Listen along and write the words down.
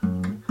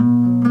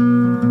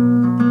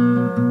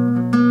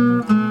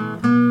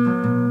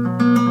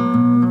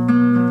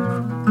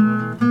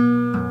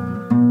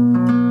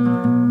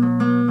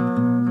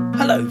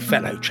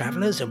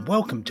travellers, and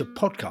welcome to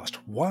podcast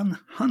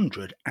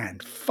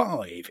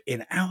 105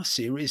 in our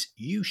series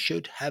You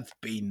Should Have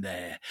Been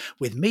There,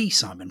 with me,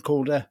 Simon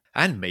Calder.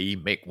 And me,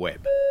 Mick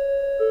Webb.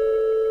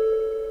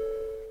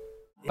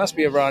 Must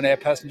be a Ryanair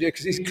passenger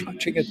because he's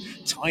clutching a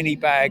tiny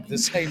bag the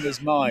same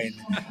as mine,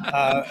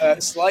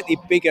 slightly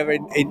bigger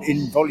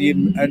in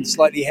volume and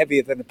slightly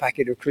heavier than a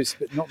packet of crisps,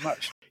 but not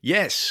much.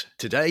 Yes,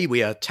 today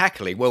we are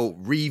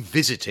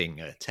revisiting,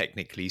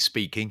 technically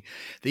speaking,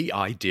 the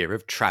idea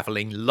of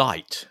travelling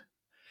light.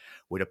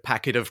 Would a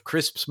packet of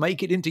crisps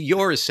make it into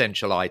your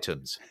essential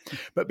items?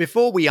 But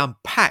before we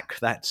unpack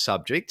that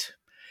subject,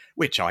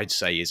 which I'd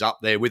say is up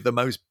there with the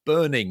most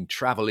burning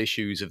travel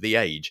issues of the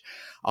age,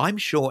 I'm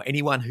sure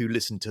anyone who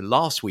listened to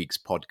last week's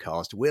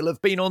podcast will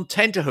have been on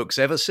tenterhooks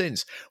ever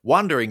since,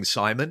 wondering,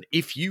 Simon,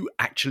 if you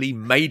actually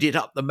made it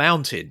up the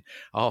mountain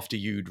after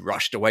you'd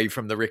rushed away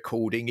from the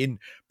recording in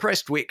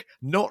Prestwick,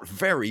 not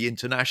very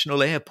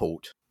international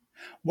airport.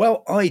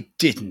 Well, I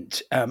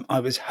didn't. I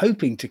was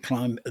hoping to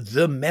climb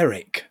the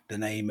Merrick, the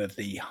name of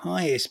the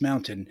highest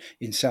mountain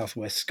in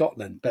southwest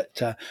Scotland,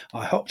 but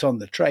I hopped on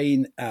the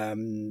train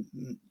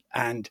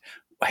and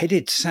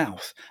headed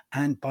south.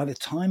 And by the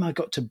time I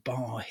got to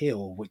Bar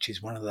Hill, which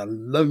is one of the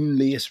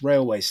loneliest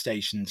railway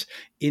stations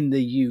in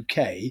the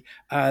UK,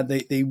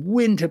 the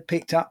wind had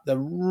picked up, the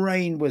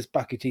rain was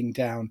bucketing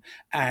down,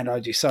 and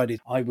I decided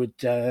I would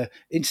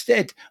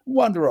instead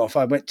wander off.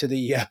 I went to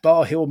the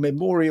Bar Hill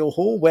Memorial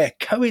Hall, where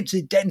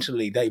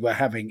coincidentally they were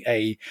having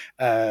a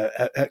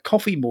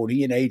coffee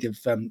morning in aid of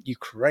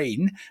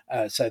Ukraine.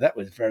 So that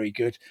was very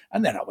good.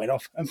 And then I went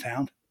off and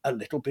found a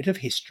little bit of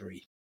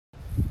history.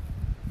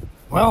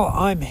 Well,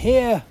 I'm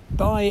here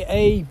by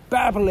a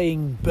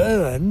babbling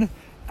burn,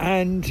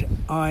 and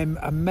I'm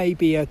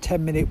maybe a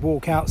 10-minute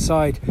walk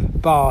outside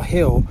Bar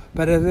Hill,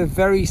 but at a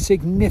very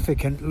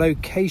significant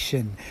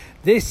location.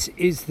 This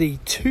is the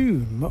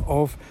tomb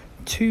of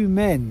two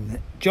men,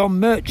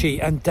 John Murchie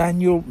and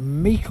Daniel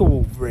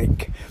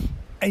Meekelrick.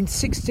 In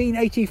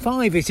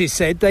 1685, it is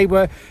said, they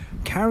were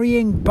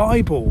carrying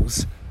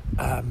Bibles.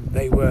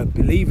 They were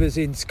believers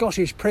in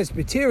Scottish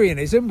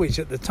Presbyterianism, which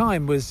at the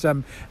time was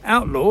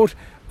outlawed,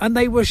 and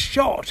they were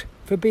shot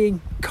for being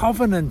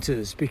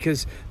Covenanters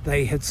because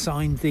they had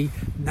signed the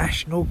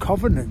National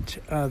Covenant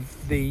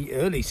of the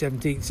early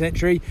 17th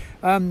century,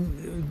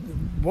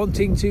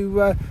 wanting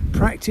to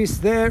practice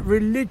their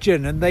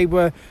religion, and they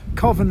were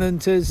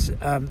Covenanters.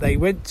 They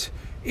went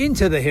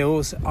into the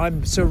hills.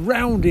 I'm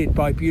surrounded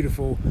by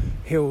beautiful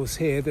hills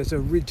here. There's a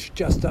ridge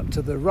just up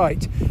to the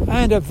right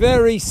and a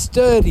very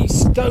sturdy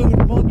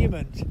stone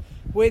monument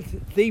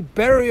with the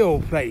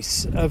burial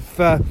place of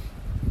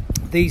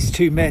these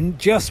two men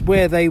just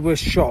where they were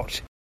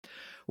shot.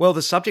 Well,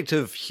 the subject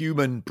of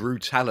human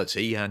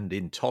brutality and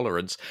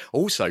intolerance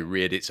also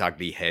reared its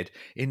ugly head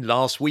in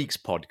last week's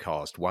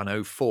podcast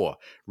 104,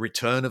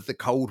 Return of the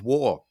Cold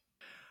War.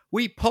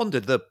 We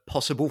pondered the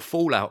possible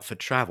fallout for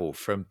travel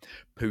from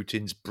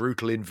Putin's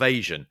brutal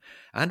invasion,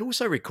 and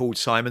also recalled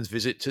Simon's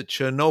visit to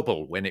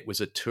Chernobyl when it was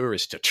a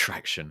tourist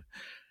attraction.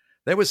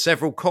 There were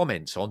several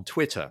comments on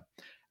Twitter,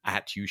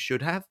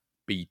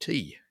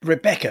 @YouShouldHaveBT.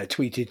 Rebecca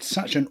tweeted,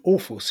 "Such an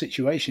awful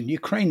situation.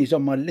 Ukraine is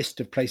on my list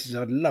of places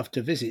I'd love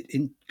to visit,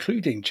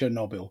 including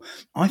Chernobyl.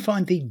 I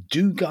find the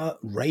Dugar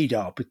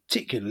radar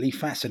particularly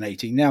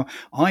fascinating." Now,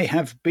 I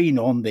have been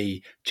on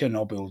the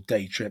Chernobyl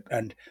day trip,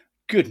 and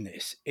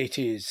goodness, it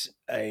is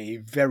a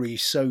very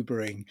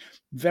sobering,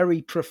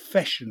 very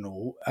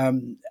professional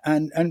and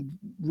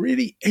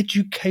really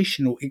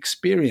educational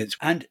experience.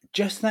 And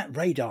just that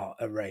radar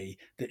array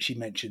that she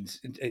mentions,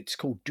 it's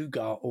called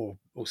Dugar, or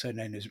also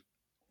known as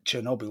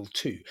Chernobyl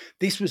 2.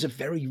 This was a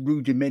very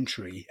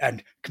rudimentary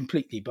and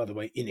completely, by the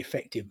way,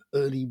 ineffective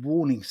early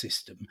warning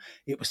system.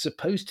 It was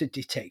supposed to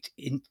detect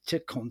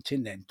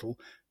intercontinental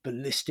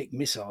ballistic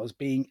missiles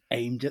being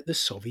aimed at the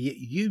Soviet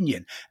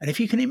Union. And if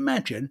you can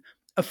imagine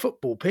a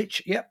football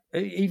pitch,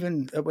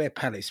 even where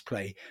Palace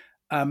play,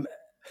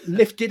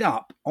 lifted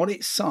up on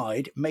its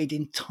side, made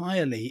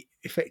entirely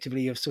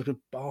effectively of sort of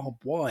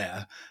barbed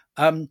wire.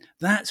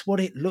 That's what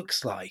it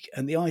looks like.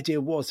 And the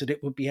idea was that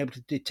it would be able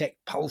to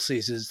detect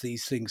pulses as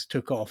these things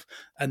took off,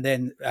 and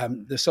then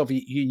the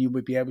Soviet Union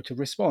would be able to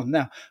respond.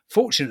 Now,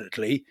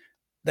 fortunately,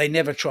 they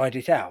never tried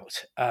it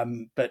out,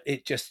 but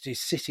it just is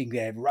sitting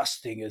there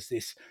rusting as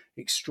this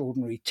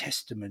extraordinary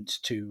testament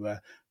to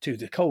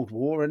the Cold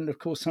War, and of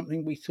course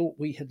something we thought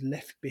we had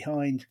left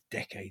behind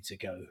decades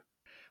ago.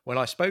 Well,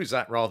 I suppose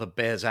that rather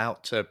bears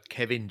out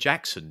Kevin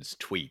Jackson's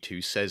tweet,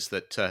 who says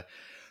that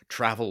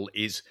travel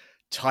is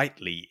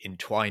tightly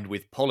entwined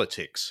with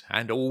politics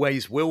and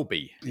always will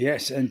be.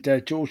 Yes, and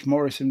George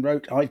Morrison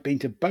wrote, "I've been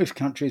to both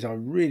countries. I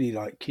really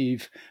like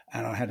Kyiv,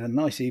 and I had a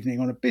nice evening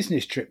on a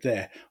business trip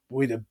there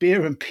with a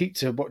beer and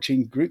pizza,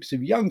 watching groups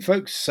of young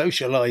folks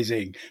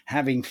socialising,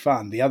 having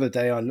fun. The other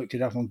day I looked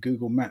it up on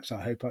Google Maps.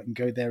 I hope I can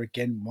go there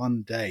again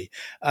one day."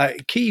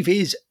 Kyiv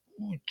is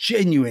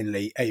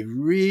genuinely a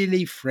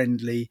really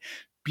friendly,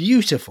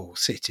 beautiful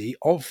city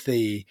of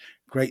the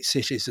great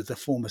cities of the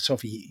former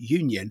Soviet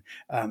Union,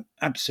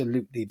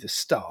 absolutely the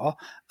star.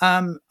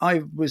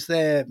 I was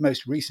there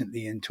most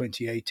recently in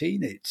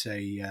 2018. It's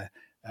a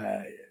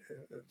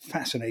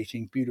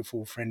fascinating,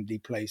 beautiful, friendly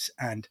place,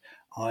 and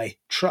I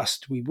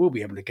trust we will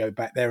be able to go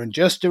back there. And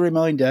just a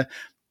reminder,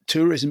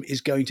 tourism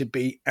is going to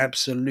be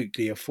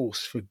absolutely a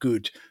force for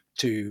good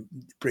to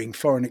bring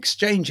foreign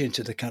exchange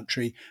into the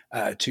country,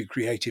 to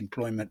create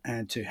employment,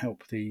 and to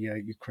help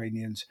the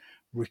Ukrainians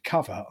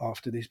recover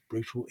after this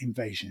brutal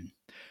invasion.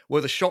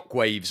 Well, the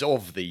shockwaves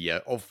of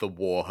the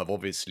war have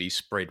obviously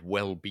spread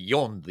well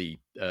beyond the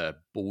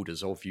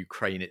borders of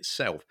Ukraine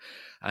itself.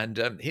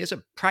 And here's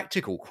a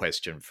practical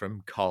question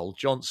from Carl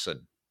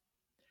Johnson.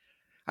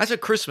 As a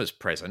Christmas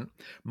present,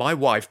 my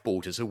wife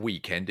bought us a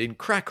weekend in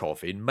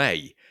Krakow in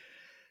May.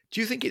 Do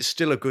you think it's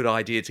still a good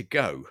idea to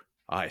go?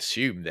 I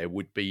assume there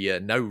would be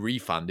no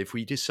refund if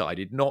we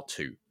decided not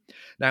to.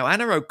 Now,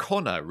 Anna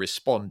O'Connor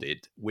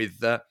responded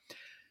with,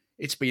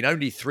 it's been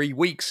only 3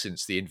 weeks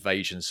since the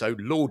invasion, so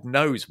Lord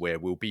knows where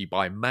we'll be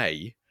by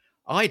May.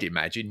 I'd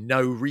imagine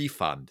no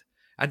refund,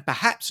 and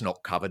perhaps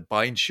not covered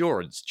by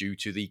insurance due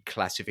to the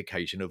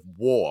classification of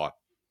war.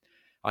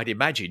 I'd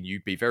imagine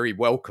you'd be very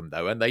welcome,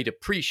 though, and they'd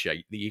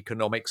appreciate the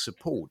economic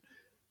support.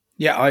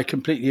 Yeah, I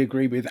completely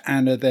agree with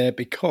Anna there,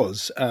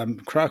 because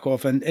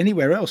Krakow and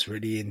anywhere else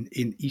really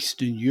in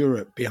Eastern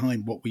Europe,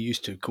 behind what we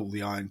used to call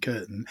the Iron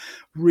Curtain,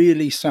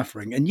 really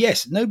suffering. And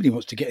yes, nobody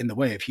wants to get in the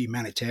way of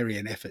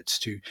humanitarian efforts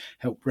to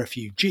help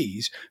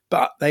refugees,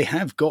 but they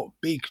have got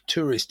big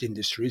tourist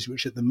industries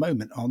which at the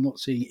moment are not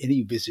seeing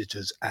any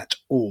visitors at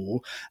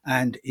all.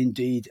 And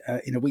indeed,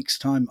 in a week's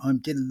time, I'm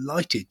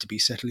delighted to be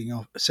setting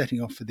off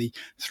for the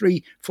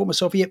 3 former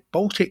Soviet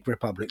Baltic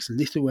republics,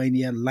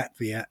 Lithuania,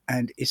 Latvia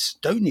and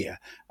Estonia,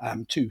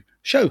 to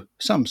show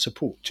some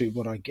support to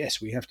what I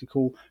guess we have to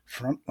call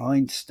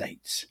frontline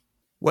states.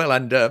 Well,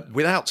 and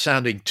without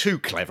sounding too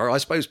clever, I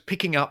suppose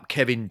picking up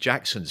Kevin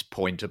Jackson's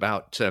point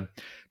about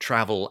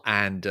travel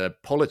and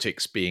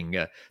politics being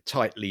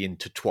tightly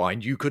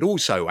intertwined, you could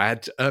also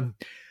add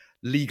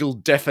legal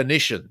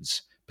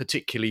definitions,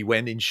 particularly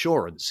when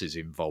insurance is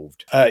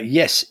involved.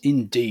 Yes,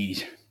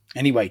 indeed.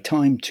 Anyway,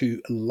 time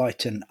to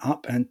lighten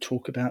up and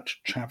talk about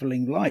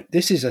travelling light.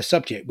 This is a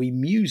subject we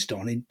mused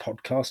on in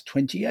podcast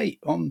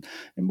 28 in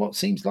what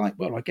seems like,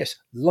 well, I guess,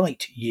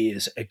 light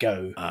years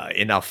ago.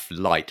 Enough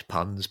light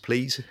puns,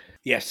 please.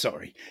 Yes,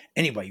 sorry.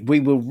 Anyway, we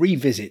will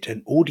revisit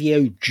an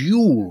audio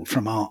jewel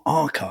from our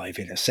archive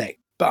in a sec,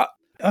 but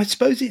I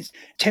suppose it's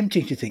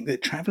tempting to think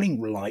that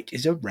travelling light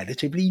is a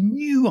relatively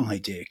new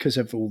idea because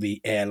of all the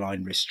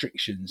airline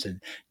restrictions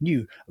and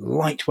new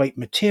lightweight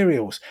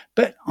materials.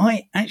 But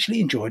I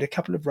actually enjoyed a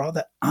couple of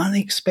rather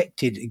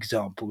unexpected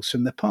examples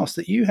from the past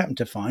that you happened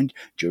to find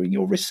during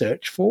your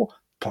research for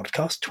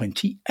podcast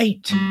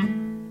 28.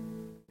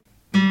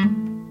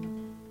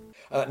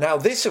 Now,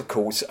 this, of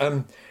course,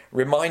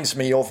 reminds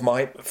me of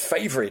my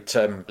favourite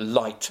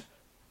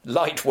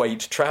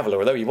lightweight traveller,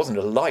 although he wasn't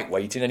a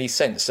lightweight in any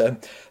sense,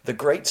 the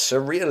great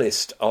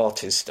surrealist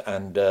artist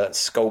and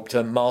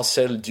sculptor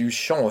Marcel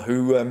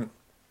Duchamp,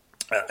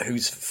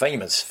 who's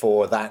famous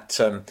for that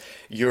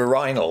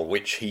urinal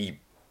which he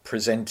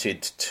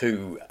presented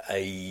to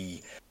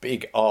a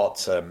big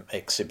art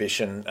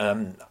exhibition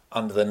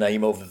under the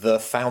name of The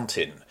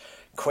Fountain,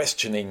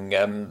 questioning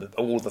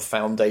all the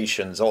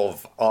foundations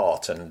of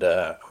art and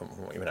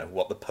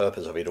what the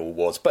purpose of it all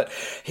was. But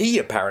he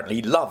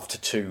apparently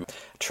loved to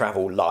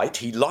travel light.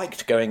 He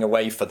liked going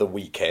away for the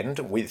weekend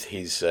with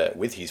his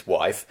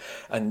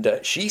wife, and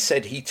she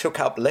said he took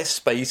up less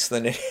space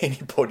than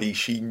anybody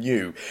she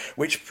knew,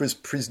 which was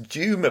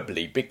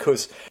presumably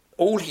because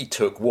all he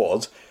took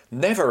was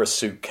never a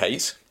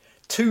suitcase,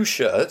 2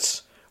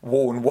 shirts,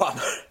 worn one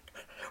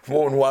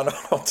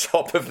on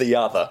top of the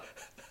other.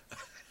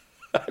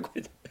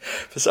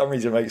 For some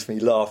reason, it makes me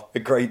laugh a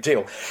great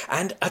deal.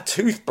 And a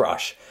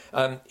toothbrush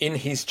in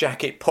his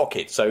jacket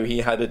pocket. So he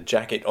had a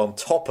jacket on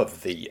top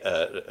of the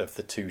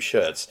 2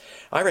 shirts.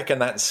 I reckon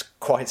that's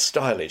quite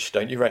stylish,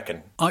 don't you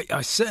reckon?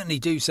 I certainly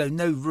do. So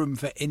no room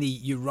for any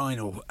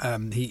urinal.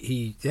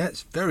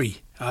 It's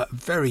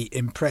very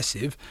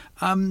impressive,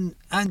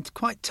 and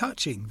quite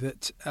touching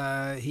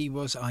that he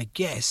was, I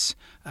guess,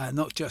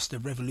 not just a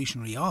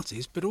revolutionary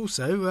artist, but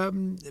also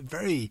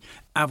very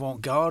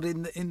avant-garde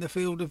in the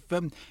field of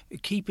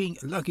keeping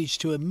luggage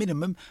to a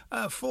minimum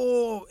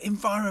for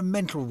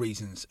environmental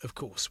reasons, of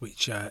course,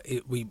 which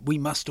we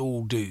must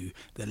all do.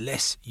 The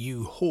less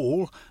you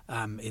haul,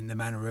 in the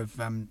manner of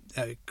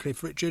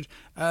Cliff Richard,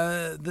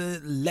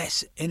 the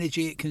less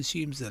energy it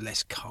consumes, the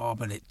less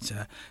carbon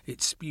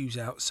it spews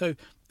out. So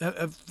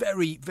a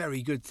very,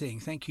 very good thing.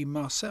 Thank you,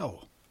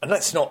 Marcel. And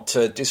let's not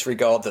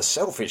disregard the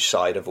selfish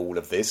side of all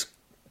of this.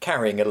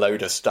 Carrying a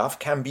load of stuff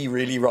can be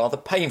really rather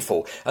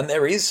painful. And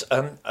there is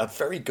a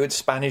very good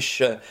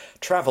Spanish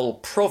travel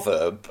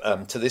proverb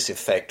to this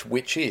effect,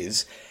 which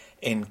is,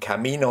 en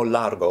camino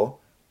largo,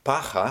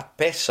 paja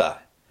pesa.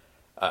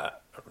 I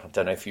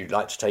don't know if you'd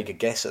like to take a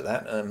guess at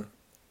that.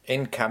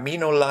 En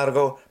camino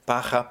largo,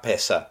 paja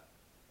pesa.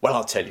 Well,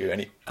 I'll tell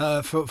you.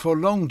 For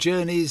long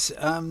journeys,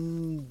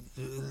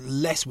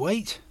 less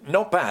weight?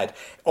 Not bad.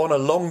 On a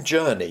long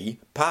journey,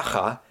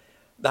 paja,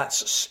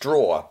 that's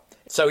straw.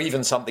 So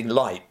even something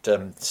light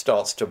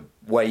starts to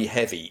weigh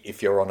heavy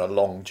if you're on a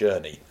long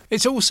journey.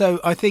 It's also,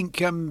 I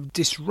think,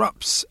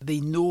 disrupts the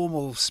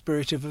normal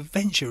spirit of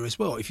adventure as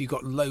well, if you've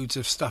got loads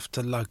of stuff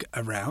to lug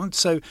around.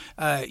 So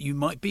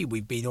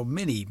we've been on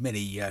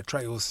many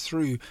trails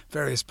through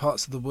various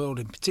parts of the world,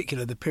 in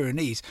particular the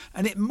Pyrenees,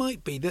 and it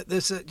might be that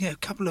there's a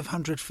couple of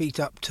 100 feet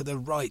up to the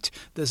right,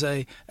 there's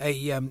a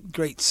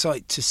great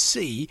sight to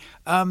see,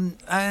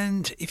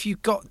 and if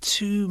you've got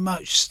too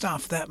much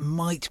stuff, that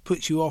might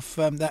put you off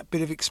that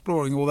bit of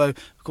exploring, although,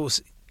 of course,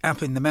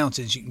 up in the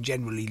mountains, you can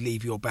generally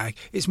leave your bag.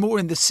 It's more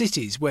in the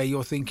cities where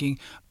you're thinking,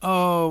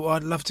 "Oh,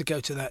 I'd love to go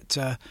to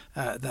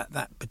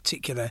that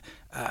particular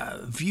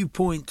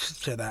viewpoint,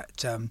 to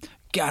that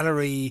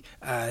gallery,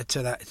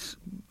 to that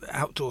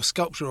outdoor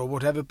sculpture or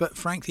whatever." But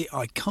frankly,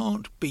 I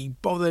can't be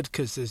bothered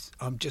because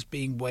I'm just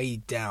being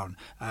weighed down.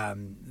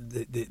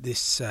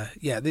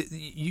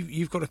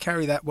 You've got to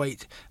carry that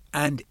weight,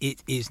 and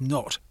it is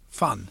not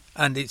fun,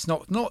 and it's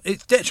not.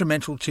 It's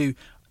detrimental to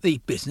the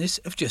business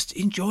of just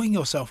enjoying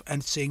yourself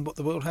and seeing what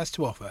the world has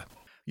to offer.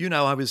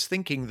 I was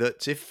thinking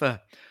that if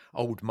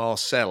old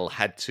Marcel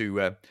had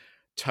to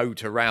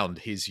tote around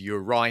his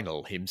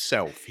urinal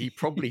himself, he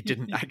probably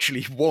didn't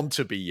actually want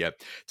to be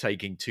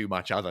taking too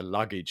much other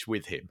luggage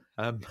with him.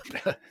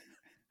 But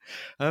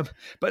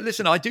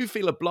listen, I do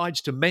feel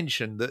obliged to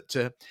mention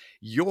that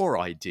your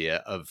idea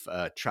of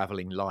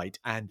travelling light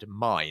and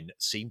mine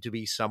seem to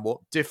be somewhat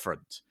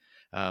different.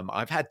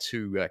 I've had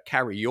to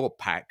carry your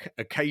pack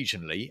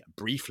occasionally,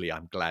 briefly,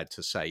 I'm glad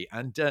to say,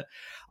 and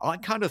I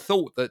kind of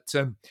thought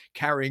that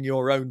carrying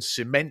your own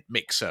cement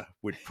mixer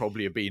would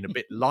probably have been a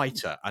bit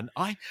lighter, and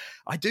I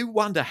do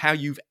wonder how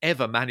you've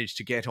ever managed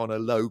to get on a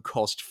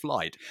low-cost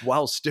flight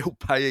while still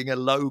paying a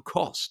low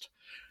cost.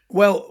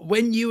 Well,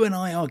 when you and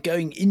I are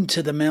going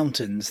into the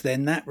mountains,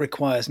 then that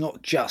requires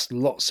not just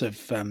lots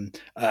of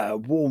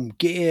warm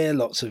gear,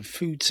 lots of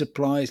food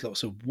supplies,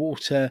 lots of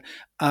water.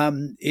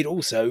 It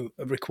also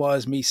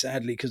requires me,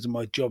 sadly, because of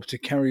my job, to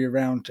carry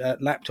around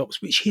laptops,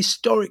 which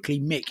historically,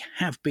 Mick,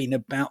 have been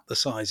about the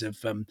size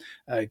of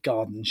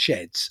garden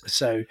sheds.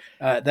 So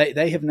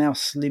they have now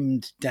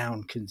slimmed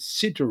down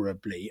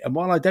considerably. And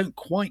while I don't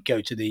quite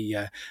go to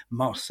the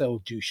Marcel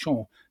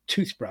Duchamp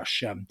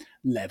toothbrush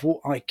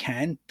level, I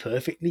can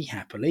perfectly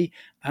happily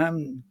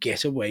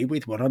get away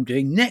with what I'm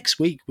doing next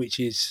week, which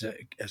is,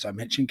 as I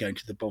mentioned, going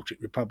to the Baltic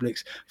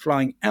Republics,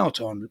 flying out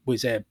on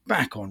Wizz Air,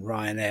 back on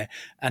Ryanair,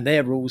 and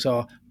their rules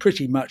are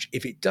pretty much,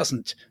 if it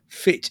doesn't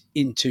fit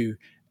into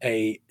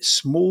a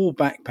small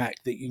backpack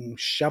that you can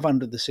shove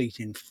under the seat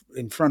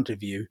in front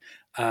of you,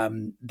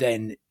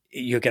 then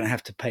you're going to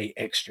have to pay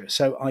extra.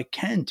 So I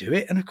can do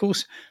it, and of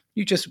course,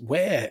 you just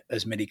wear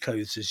as many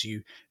clothes as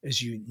you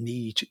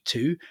need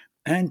to,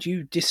 and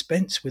you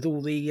dispense with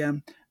all the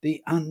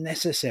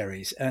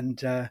unnecessaries. And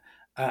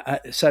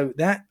so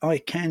that I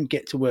can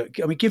get to work.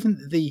 I mean,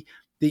 given the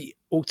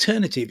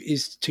alternative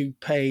is to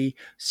pay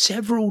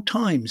several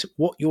times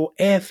what your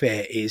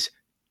airfare is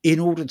in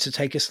order to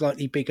take a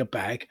slightly bigger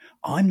bag,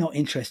 I'm not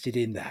interested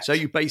in that. So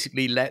you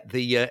basically let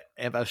the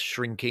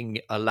ever-shrinking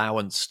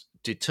allowance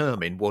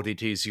determine what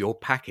it is you're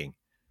packing.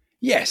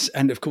 Yes,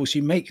 and of course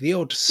you make the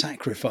odd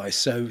sacrifice.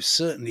 So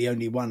certainly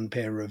only one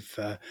pair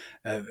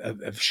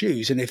of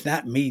shoes, and if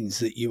that means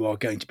that you are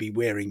going to be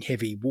wearing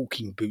heavy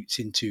walking boots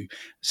into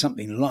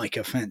something like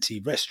a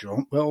fancy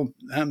restaurant, well,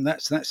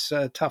 that's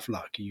tough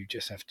luck. You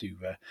just have to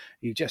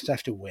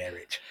wear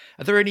it.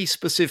 Are there any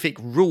specific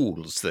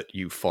rules that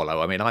you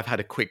follow? I mean, I've had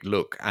a quick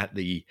look at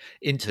the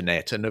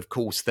internet, and of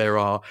course there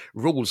are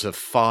rules of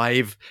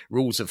 5,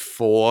 rules of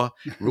 4,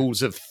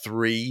 rules of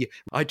 3.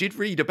 I did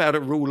read about a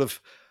rule of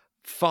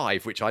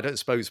 5, which I don't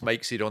suppose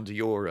makes it onto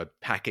your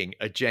packing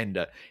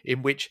agenda,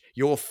 in which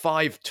your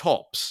 5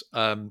 tops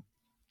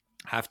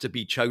have to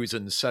be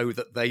chosen so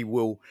that they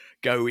will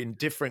go in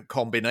different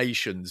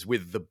combinations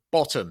with the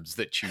bottoms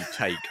that you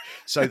take,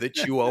 so that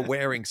you are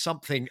wearing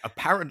something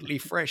apparently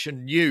fresh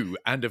and new,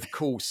 and of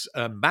course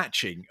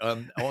matching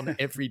on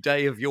every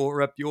day of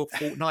your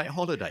fortnight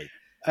holiday.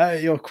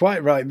 You're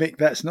quite right, Mick.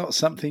 That's not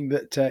something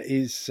that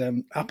is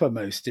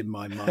uppermost in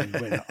my mind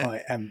when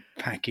I am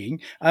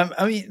packing.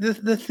 I mean,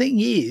 the thing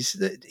is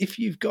that if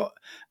you've got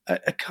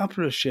a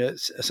couple of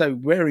shirts, so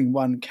wearing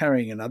one,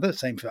 carrying another,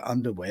 same for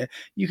underwear,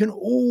 you can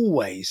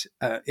always,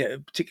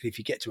 particularly if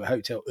you get to a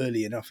hotel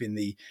early enough in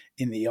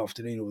the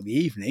afternoon or the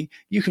evening,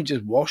 you can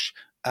just wash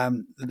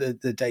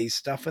the day's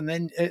stuff, and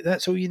then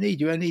that's all you need.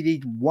 You only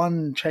need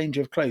one change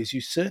of clothes.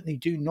 You certainly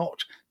do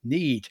not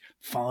need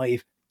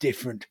 5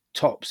 different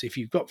tops. If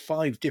you've got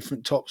 5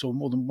 different tops or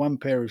more than one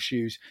pair of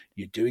shoes,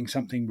 you're doing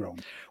something wrong.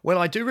 Well,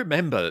 I do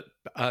remember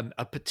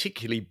a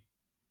particularly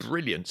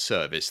brilliant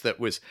service that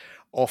was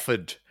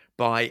offered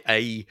by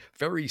a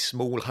very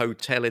small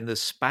hotel in the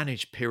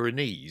Spanish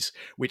Pyrenees,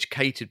 which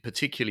catered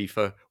particularly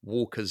for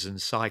walkers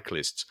and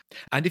cyclists.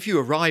 And if you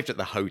arrived at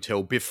the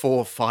hotel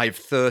before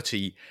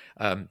 5:30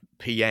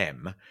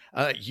 p.m.,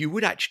 you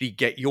would actually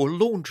get your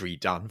laundry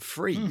done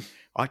free.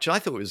 Which I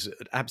thought was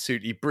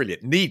absolutely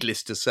brilliant.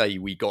 Needless to say,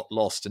 we got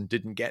lost and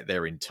didn't get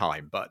there in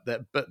time, but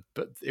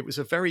it was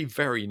a very,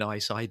 very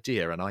nice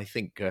idea, and I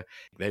think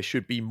there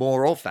should be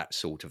more of that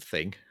sort of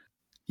thing.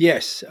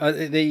 Yes,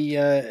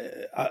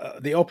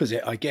 the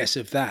opposite, I guess,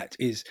 of that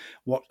is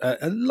what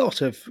a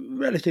lot of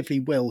relatively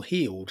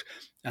well-heeled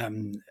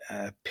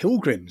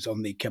pilgrims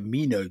on the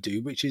Camino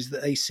do, which is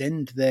that they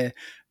send their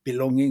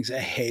belongings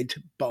ahead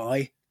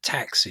by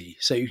taxi.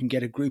 So you can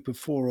get a group of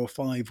 4 or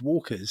 5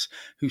 walkers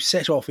who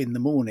set off in the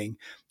morning,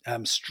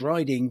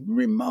 striding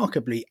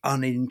remarkably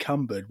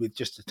unencumbered with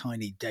just a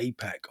tiny day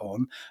pack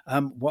on,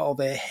 while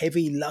their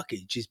heavy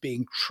luggage is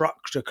being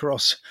trucked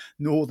across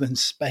northern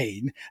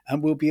Spain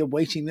and will be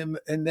awaiting them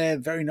in their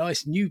very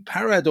nice new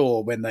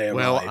Parador when they arrive.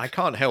 Well, I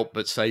can't help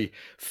but say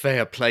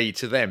fair play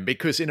to them,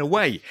 because in a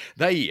way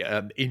they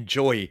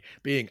enjoy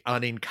being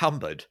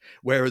unencumbered,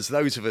 whereas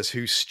those of us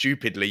who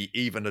stupidly,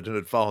 even at an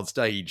advanced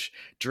age,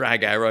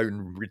 drag our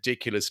own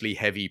ridiculously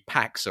heavy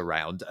packs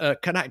around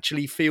can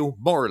actually feel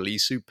morally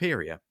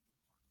superior.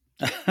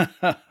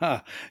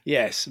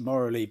 Yes,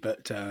 morally,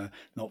 but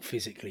not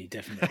physically,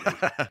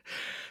 definitely.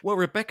 Well,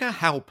 Rebecca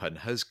Halpern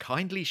has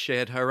kindly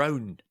shared her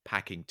own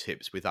packing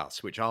tips with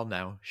us, which I'll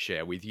now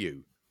share with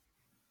you.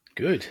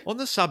 Good. On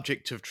the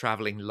subject of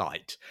travelling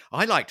light,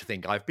 I like to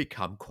think I've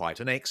become quite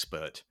an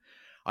expert.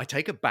 I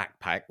take a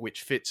backpack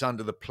which fits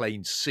under the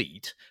plane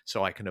seat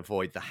so I can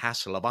avoid the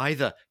hassle of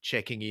either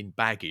checking in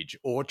baggage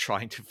or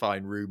trying to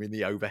find room in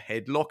the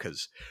overhead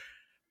lockers.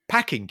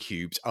 Packing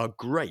cubes are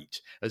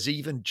great, as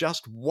even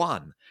just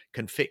one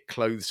can fit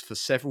clothes for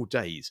several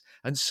days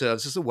and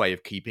serves as a way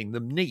of keeping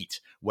them neat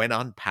when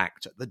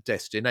unpacked at the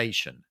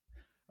destination.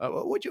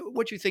 What do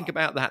you think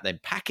about that then?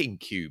 Packing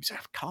cubes. I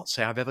can't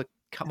say I've ever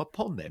come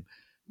upon them.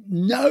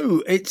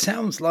 No, it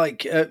sounds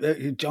like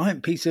a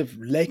giant piece of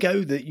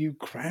Lego that you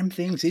cram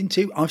things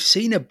into. I've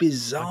seen a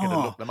bizarre. I'm going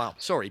to look them up.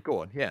 Sorry, go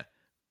on. Yeah.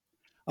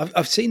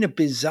 I've seen a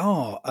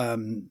bizarre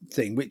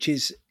thing, which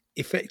is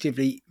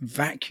effectively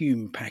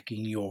vacuum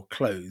packing your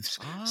clothes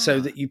so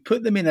that you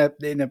put them in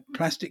a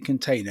plastic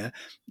container,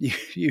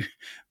 you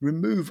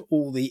remove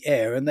all the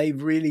air, and they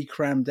really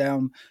cram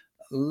down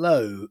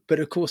low. But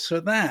of course, for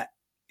that,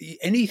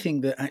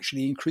 anything that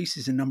actually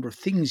increases the number of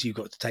things you've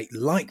got to take,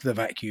 like the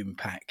vacuum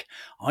pack,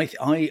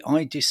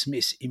 I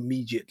dismiss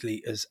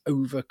immediately as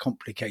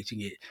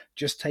overcomplicating it.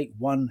 Just take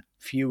one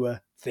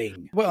fewer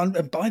thing. Well,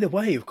 and by the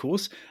way, of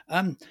course,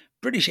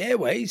 British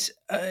Airways,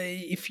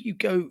 if you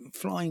go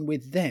flying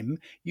with them,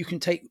 you can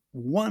take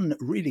one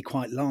really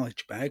quite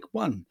large bag,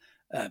 one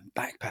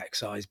backpack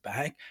size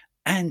bag,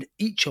 and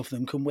each of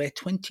them can weigh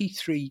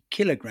 23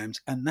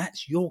 kilograms, and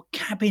that's your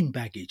cabin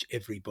baggage,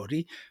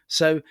 everybody.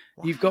 So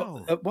You've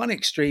got at one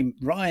extreme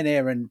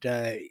Ryanair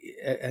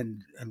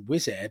and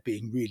Wizz Air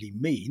being really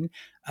mean,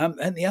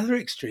 and the other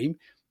extreme,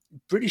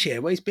 British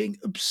Airways being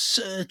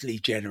absurdly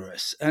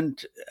generous.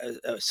 And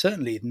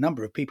certainly the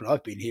number of people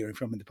I've been hearing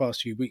from in the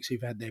past few weeks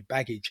who've had their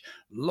baggage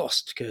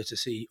lost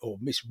courtesy or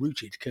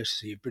misrouted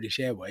courtesy of British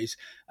Airways,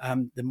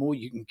 the more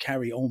you can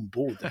carry on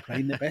board the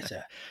plane, the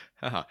better.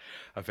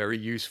 A very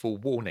useful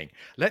warning.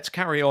 Let's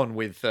carry on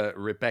with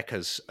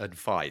Rebecca's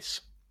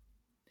advice.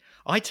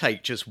 I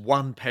take just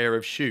one pair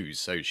of shoes,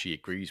 so she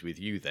agrees with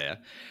you there,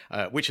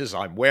 which, as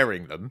I'm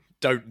wearing them,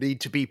 don't need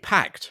to be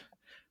packed.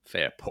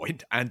 Fair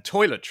point. And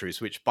toiletries,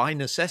 which by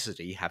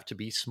necessity have to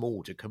be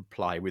small to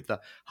comply with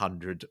the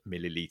 100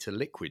 millilitre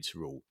liquids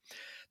rule.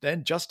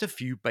 Then just a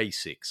few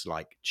basics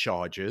like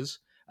chargers,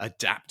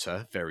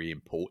 adapter, very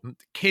important,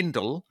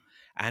 Kindle,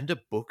 and a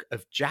book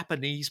of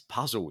Japanese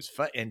puzzles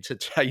for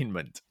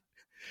entertainment.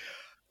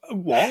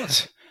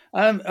 What?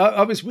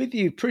 I was with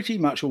you pretty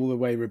much all the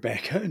way,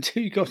 Rebecca,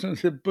 until you got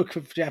onto the book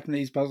of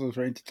Japanese puzzles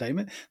for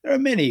entertainment. There are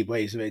many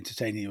ways of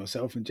entertaining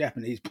yourself, and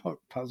Japanese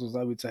puzzles,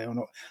 I would say, are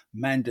not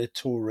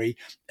mandatory.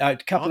 A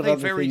couple are of they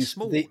other very things.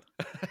 Small?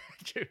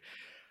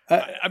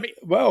 I mean,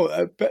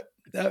 well, but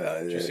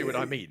do you see what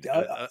I mean?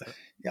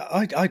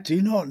 I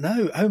do not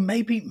know. Oh,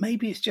 maybe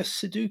it's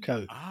just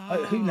Sudoku.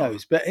 Who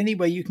knows? But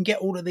anyway, you can get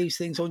all of these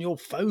things on your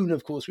phone,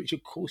 of course, which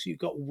of course you've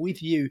got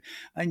with you.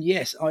 And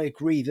yes, I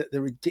agree that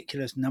the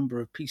ridiculous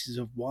number of pieces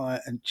of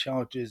wire and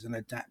chargers and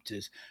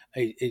adapters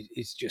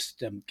is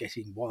just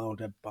getting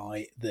wilder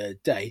by the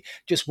day.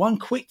 Just one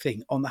quick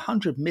thing on the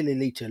 100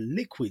 millilitre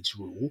liquids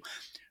rule.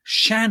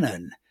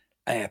 Shannon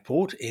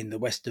Airport in the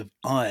west of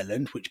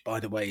Ireland, which, by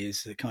the way,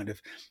 is the kind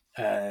of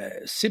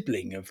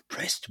sibling of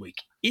Prestwick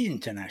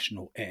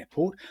International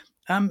Airport,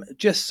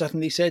 just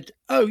suddenly said,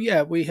 oh,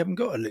 yeah, we haven't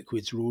got a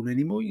liquids rule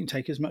anymore. You can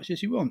take as much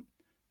as you want.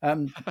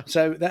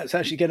 So that's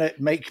actually going to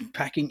make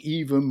packing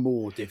even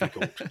more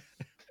difficult.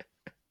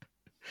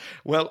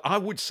 Well, I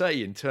would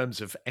say in terms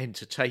of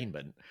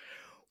entertainment,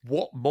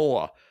 what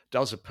more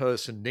does a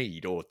person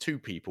need, or two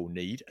people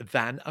need,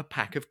 than a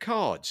pack of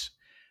cards?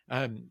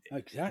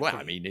 Exactly. Well,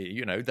 I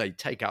mean, they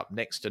take up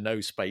next to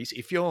no space.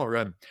 If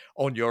you're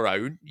on your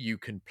own, you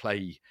can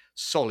play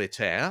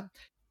solitaire.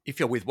 If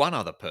you're with one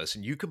other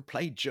person, you can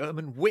play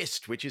German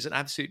whist, which is an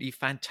absolutely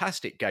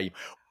fantastic game,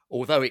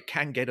 although it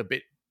can get a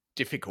bit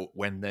difficult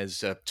when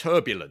there's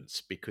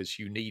turbulence because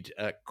you need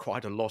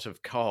quite a lot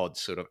of cards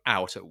sort of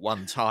out at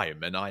one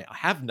time. And I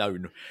have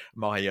known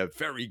my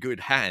very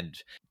good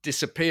hand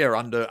disappear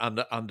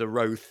under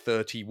row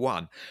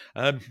 31.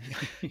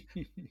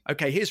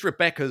 Okay, here's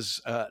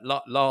Rebecca's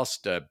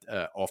last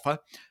offer.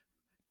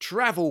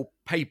 Travel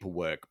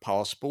paperwork,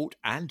 passport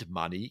and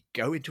money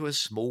go into a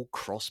small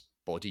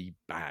crossbody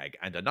bag.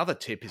 And another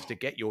tip is to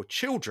get your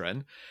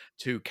children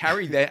to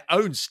carry their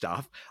own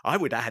stuff. I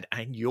would add,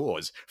 and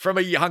yours, from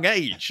a young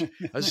age,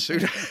 as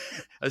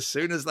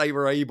soon as they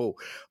were able.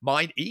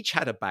 Mine each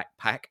had a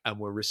backpack and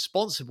were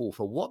responsible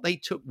for what they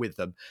took with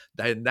them.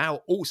 They're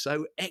now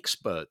also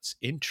experts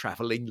in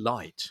traveling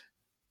light.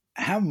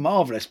 How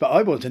marvellous. But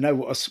I want to know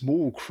what a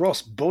small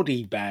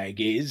cross-body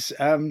bag is.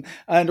 And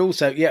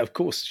also, yeah, of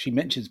course, she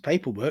mentions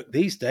paperwork.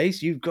 These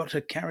days, you've got to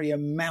carry a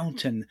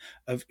mountain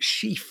of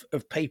sheaf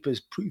of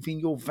papers proving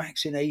your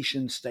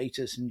vaccination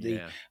status and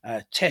the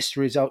test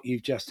result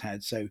you've just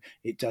had. So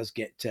it does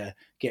get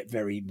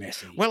very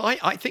messy. Well,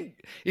 I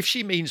think if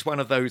she means one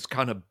of those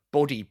kind of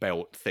body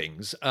belt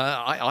things,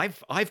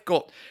 I've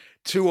got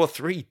 2 or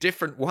 3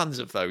 different ones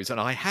of those, and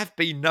I have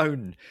been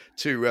known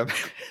to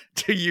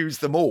to use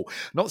them all.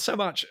 Not so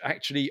much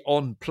actually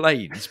on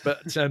planes,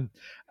 but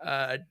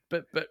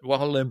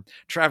while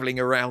traveling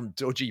around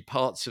dodgy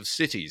parts of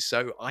cities.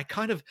 So I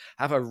kind of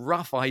have a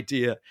rough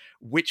idea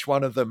which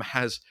one of them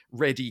has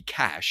ready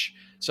cash.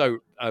 So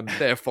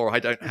therefore, I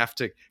don't have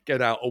to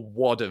get out a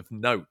wad of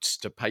notes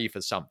to pay for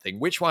something.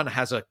 Which one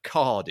has a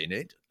card in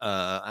it,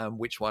 and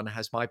which one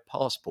has my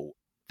passport?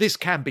 This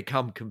can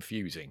become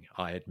confusing,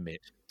 I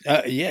admit.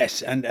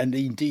 Yes, and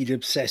indeed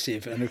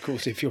obsessive. And of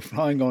course, if you're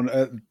flying on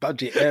a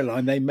budget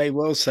airline, they may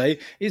well say,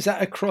 is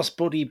that a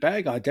crossbody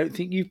bag? I don't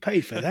think you've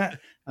paid for that.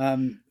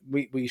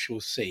 We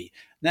shall see.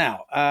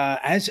 Now,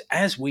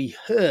 as we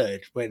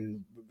heard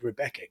when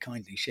Rebecca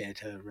kindly shared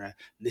her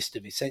list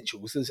of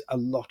essentials, there's a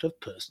lot of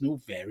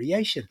personal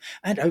variation.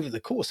 And over the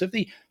course of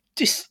the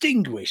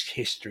distinguished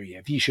history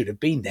of You Should Have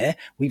Been There,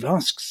 we've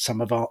asked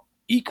some of our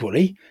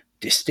equally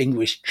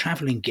distinguished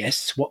travelling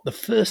guests what the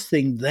first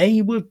thing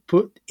they would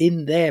put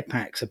in their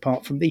packs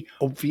apart from the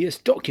obvious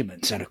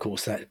documents and of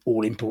course that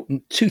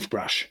all-important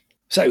toothbrush.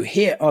 So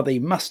here are the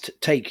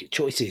must-take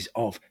choices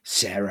of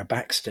Sarah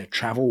Baxter,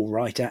 travel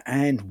writer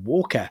and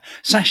walker,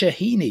 Sasha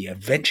Heaney,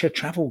 adventure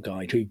travel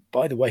guide, who,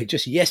 by the way,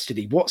 just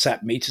yesterday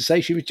WhatsApped me to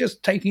say she was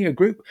just taking a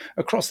group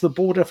across the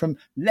border from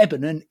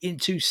Lebanon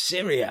into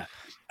Syria,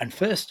 and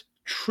first,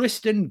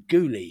 Tristan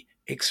Gooley,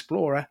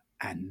 explorer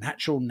and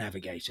natural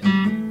navigator.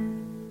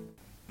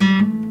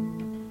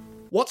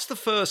 What's the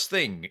first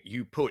thing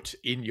you put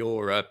in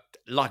your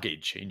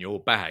luggage, in your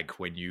bag,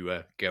 when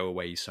you go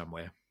away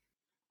somewhere?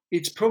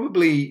 It's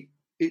probably,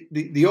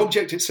 the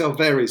object itself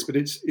varies, but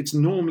it's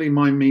normally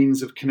my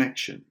means of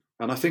connection.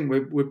 And I think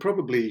we're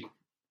probably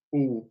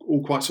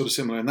all quite sort of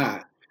similar in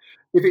that.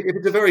 If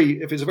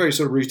it's a very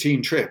sort of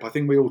routine trip, I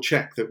think we all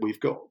check that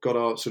we've got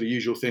our sort of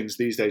usual things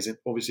these days,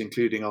 obviously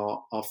including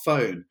our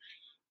phone.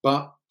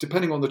 But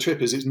depending on the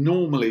trip it's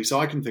normally, so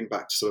I can think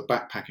back to sort of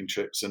backpacking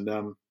trips, and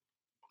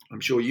I'm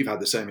sure you've had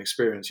the same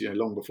experience,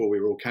 long before we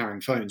were all carrying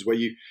phones, where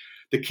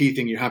the key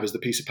thing you have is the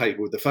piece of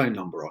paper with the phone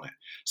number on it.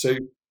 So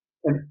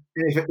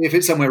if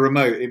it's somewhere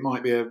remote, it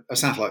might be a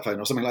satellite phone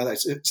or something like that.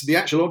 So the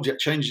actual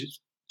object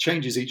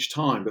changes each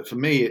time. But for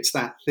me, it's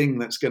that thing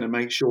that's going to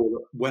make sure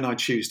that when I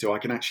choose to, I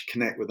can actually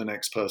connect with the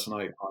next person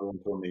I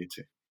want or need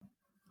to.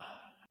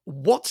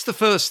 What's the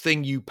first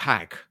thing you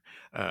pack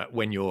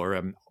when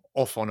you're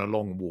off on a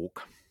long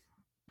walk?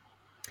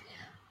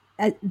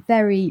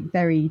 Very,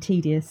 very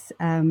tedious,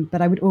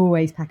 but I would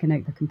always pack a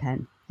notebook and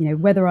pen.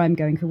 Whether I'm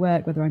going for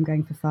work, whether I'm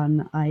going for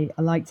fun, I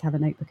like to have a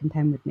notebook and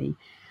pen with me.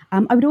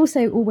 I would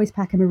also always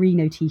pack a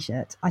merino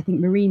t-shirt. I think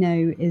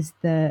merino is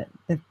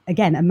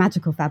again, a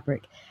magical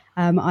fabric.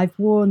 I've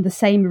worn the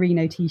same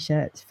merino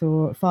t-shirt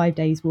for 5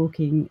 days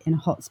walking in a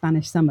hot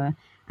Spanish summer,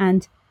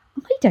 and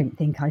I don't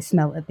think I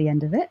smell at the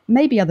end of it.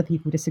 Maybe other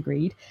people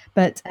disagreed,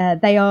 but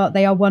they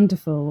are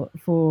wonderful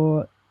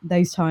for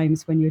those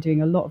times when you're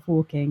doing a lot of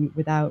walking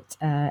without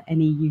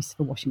any use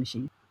for washing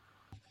machine.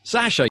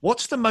 Sasha,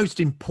 what's the most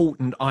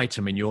important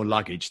item in your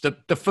luggage?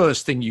 The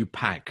first thing you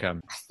pack? I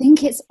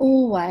think it's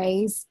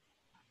always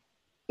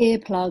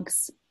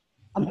earplugs.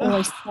 I'm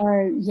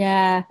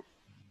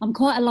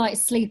quite a light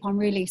sleep. I'm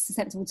really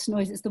susceptible to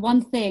noise. It's the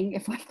one thing,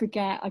 if I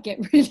forget, I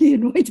get really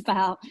annoyed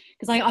about,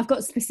 because I've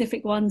got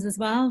specific ones as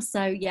well.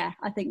 So yeah,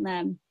 I think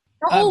them.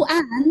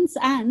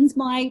 And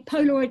my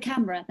Polaroid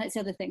camera. That's the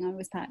other thing I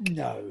always pack.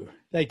 No,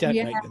 they don't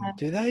make them,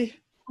 do they?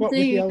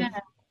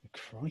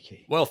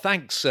 Crikey. Well,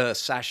 thanks,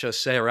 Sasha,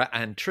 Sarah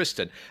and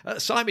Tristan.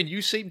 Simon,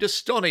 you seemed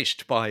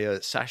astonished by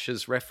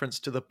Sasha's reference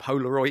to the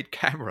Polaroid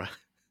camera.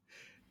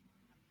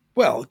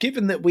 Well,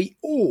 given that we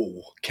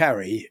all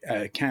carry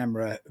a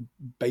camera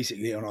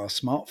basically on our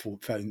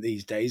smartphone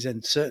these days,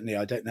 and certainly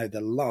I don't know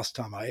the last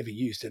time I ever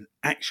used an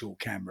actual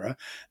camera,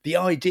 the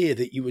idea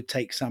that you would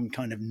take some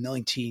kind of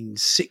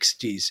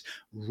 1960s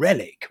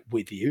relic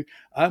with you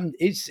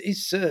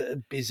is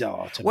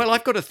bizarre to me. Well,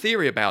 I've got a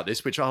theory about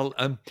this, which I'll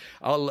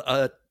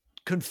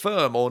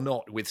confirm or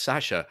not with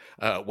Sasha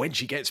when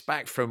she gets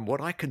back from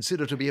what I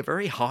consider to be a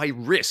very high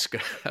risk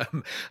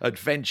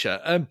adventure.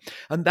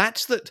 And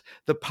that's that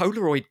the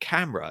Polaroid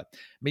camera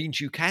means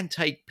you can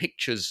take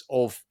pictures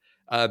of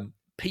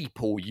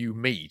people you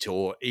meet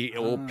or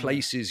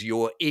places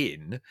you're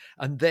in,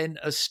 and then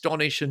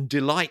astonish and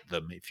delight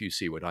them, if you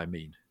see what I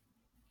mean.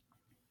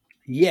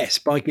 Yes,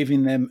 by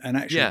giving them an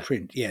actual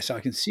print. Yes, I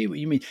can see what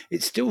you mean.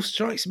 It still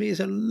strikes me as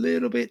a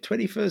little bit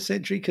 21st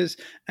century because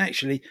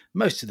actually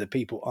most of the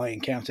people I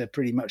encounter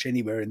pretty much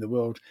anywhere in the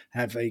world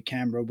have a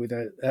camera with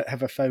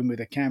have a phone with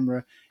a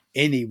camera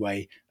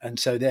anyway, and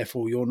so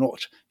therefore you're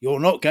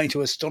not going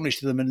to astonish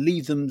them and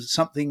leave them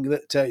something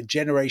that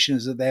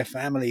generations of their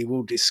family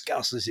will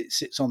discuss as it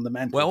sits on the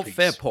mantelpiece. Well,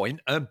 fair point.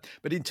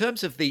 But in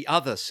terms of the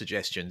other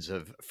suggestions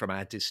from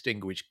our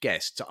distinguished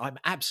guests, I'm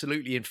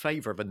absolutely in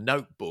favour of a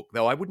notebook,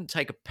 though I wouldn't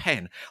take a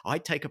pen.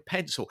 I'd take a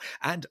pencil,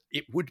 and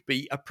it would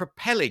be a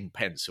propelling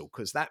pencil,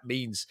 because that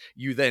means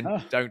you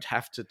then don't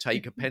have to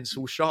take a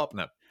pencil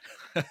sharpener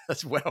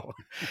as well.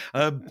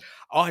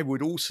 I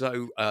would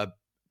also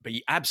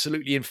be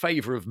absolutely in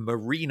favour of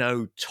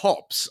merino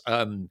tops,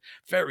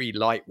 very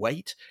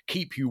lightweight,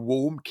 keep you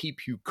warm,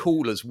 keep you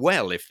cool as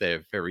well if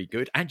they're very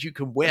good, and you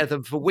can wear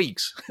them for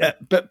weeks.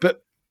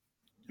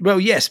 Well,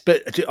 yes,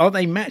 but are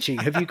they matching?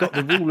 Have you got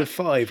the rule of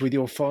five with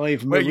your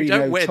five merino tops? Well, you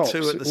don't wear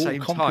two at the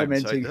same time,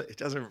 so it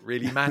doesn't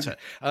really matter.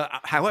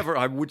 However,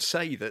 I would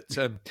say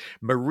that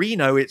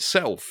merino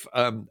itself,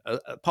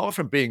 apart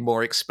from being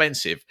more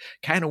expensive,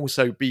 can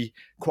also be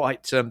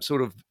quite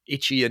sort of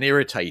itchy and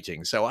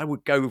irritating. So I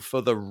would go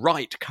for the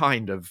right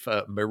kind of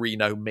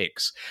merino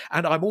mix.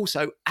 And I'm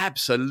also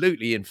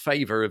absolutely in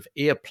favour of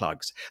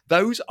earplugs.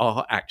 Those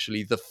are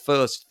actually the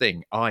first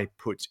thing I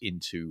put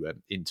into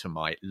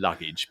my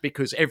luggage,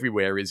 because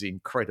everywhere is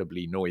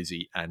incredibly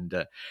noisy and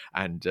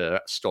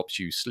stops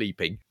you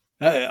sleeping.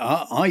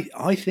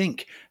 I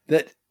think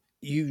that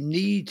you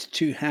need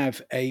to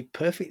have a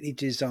perfectly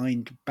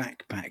designed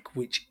backpack,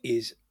 which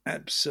is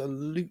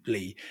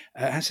absolutely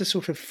has a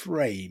sort of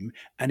frame,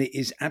 and it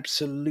is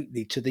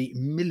absolutely to the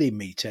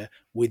millimetre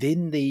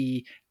within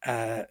the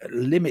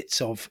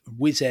limits of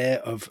Wizz Air,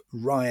 of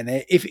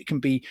Ryanair. If it can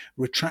be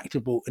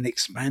retractable and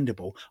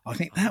expandable, I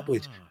think that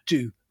would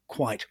do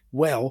quite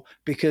well,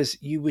 because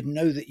you would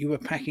know that you were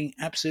packing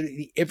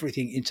absolutely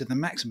everything into the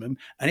maximum.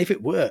 And if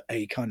it were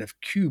a kind of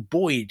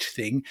cuboid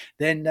thing,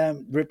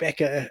 then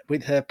Rebecca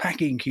with her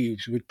packing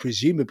cubes would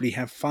presumably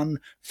have fun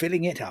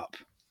filling it up.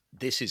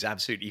 This is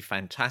absolutely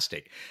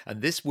fantastic.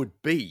 And this would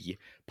be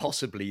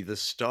possibly the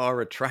star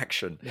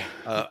attraction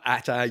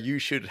at our You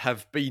Should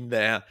Have Been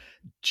There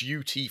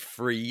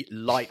duty-free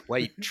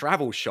lightweight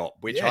travel shop,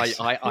 which yes.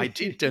 I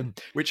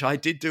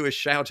did do a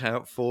shout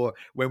out for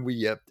when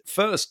we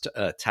first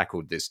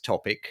tackled this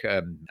topic,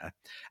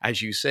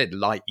 as you said,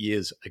 light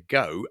years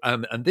ago.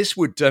 And this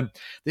would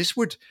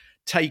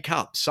take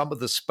up some of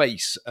the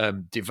space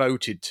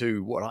devoted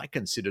to what I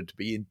consider to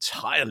be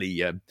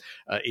entirely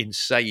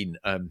insane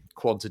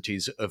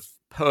quantities of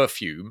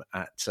perfume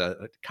at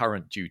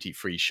current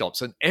duty-free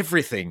shops, and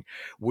everything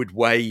would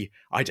weigh,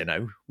 I don't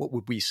know, what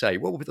would we say?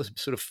 What would be the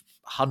sort of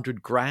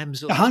 100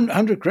 grams?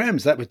 100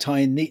 grams, that would tie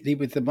in neatly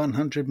with the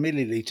 100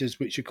 millilitres,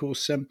 which of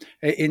course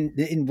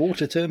in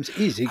water terms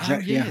is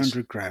exactly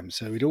 100 grams.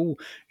 So it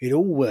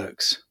all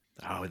works.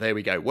 Oh, there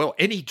we go. Well,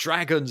 any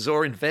dragons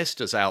or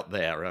investors out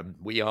there,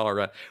 we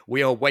are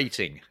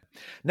waiting.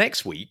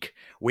 Next week,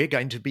 we're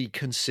going to be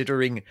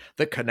considering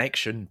the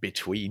connection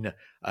between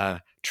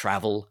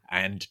travel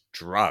and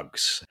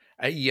drugs.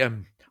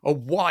 A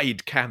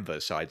wide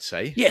canvas, I'd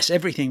say. Yes,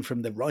 everything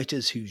from the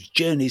writers whose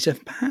journeys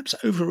have perhaps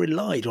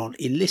over-relied on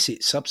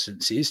illicit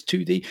substances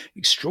to the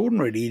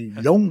extraordinarily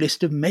long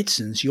list of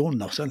medicines you're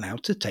not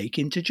allowed to take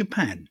into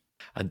Japan.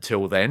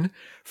 Until then,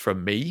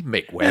 from me,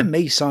 Mick Webb. And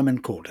me,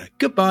 Simon Calder.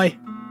 Goodbye.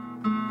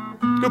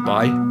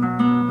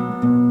 Goodbye.